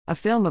A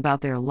film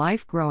about their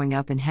life growing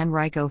up in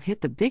Henrico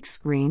hit the big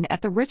screen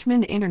at the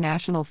Richmond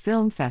International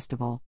Film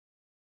Festival.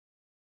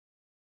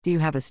 Do you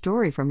have a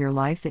story from your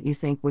life that you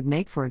think would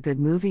make for a good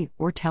movie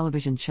or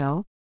television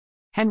show?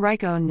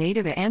 Henrico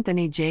native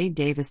Anthony J.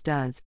 Davis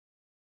does.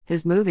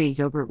 His movie,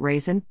 Yogurt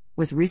Raisin,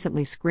 was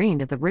recently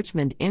screened at the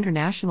Richmond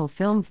International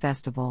Film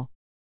Festival.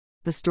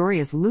 The story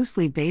is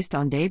loosely based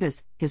on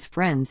Davis, his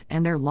friends,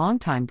 and their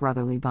longtime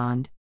brotherly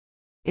bond.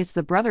 It's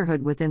the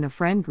brotherhood within the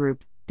friend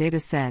group,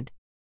 Davis said.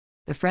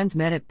 The friends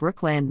met at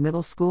Brookland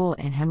Middle School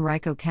in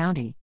Henrico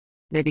County.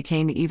 They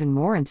became even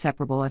more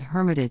inseparable at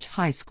Hermitage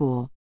High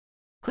School.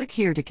 Click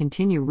here to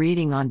continue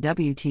reading on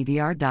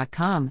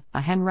WTVR.com,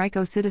 a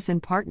Henrico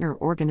Citizen Partner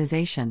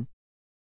Organization.